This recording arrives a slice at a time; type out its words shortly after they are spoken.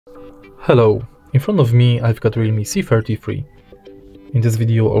Hello, in front of me I've got Realme C33. In this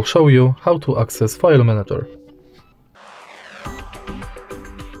video I'll show you how to access File Manager.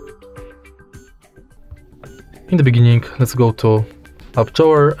 In the beginning, let's go to App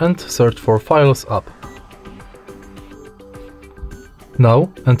Drawer and search for Files app.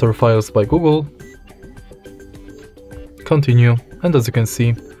 Now enter Files by Google, continue, and as you can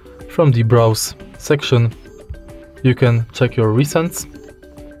see, from the Browse section you can check your recents.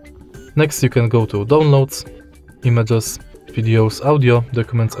 Next you can go to Downloads, Images, Videos, Audio,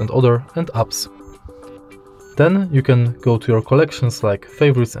 Documents and Other, and Apps. Then you can go to your collections like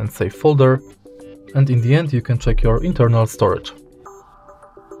Favorites and Save folder, and in the end you can check your internal storage.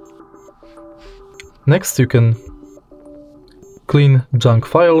 Next you can clean junk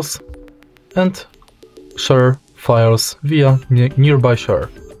files and share files via Nearby Share.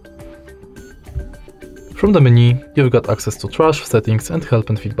 From the menu you've got access to Trash, Settings and Help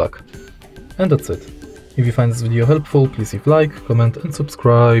and Feedback. And that's it. If you find this video helpful, please leave a like, comment and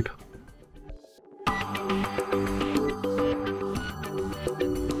subscribe.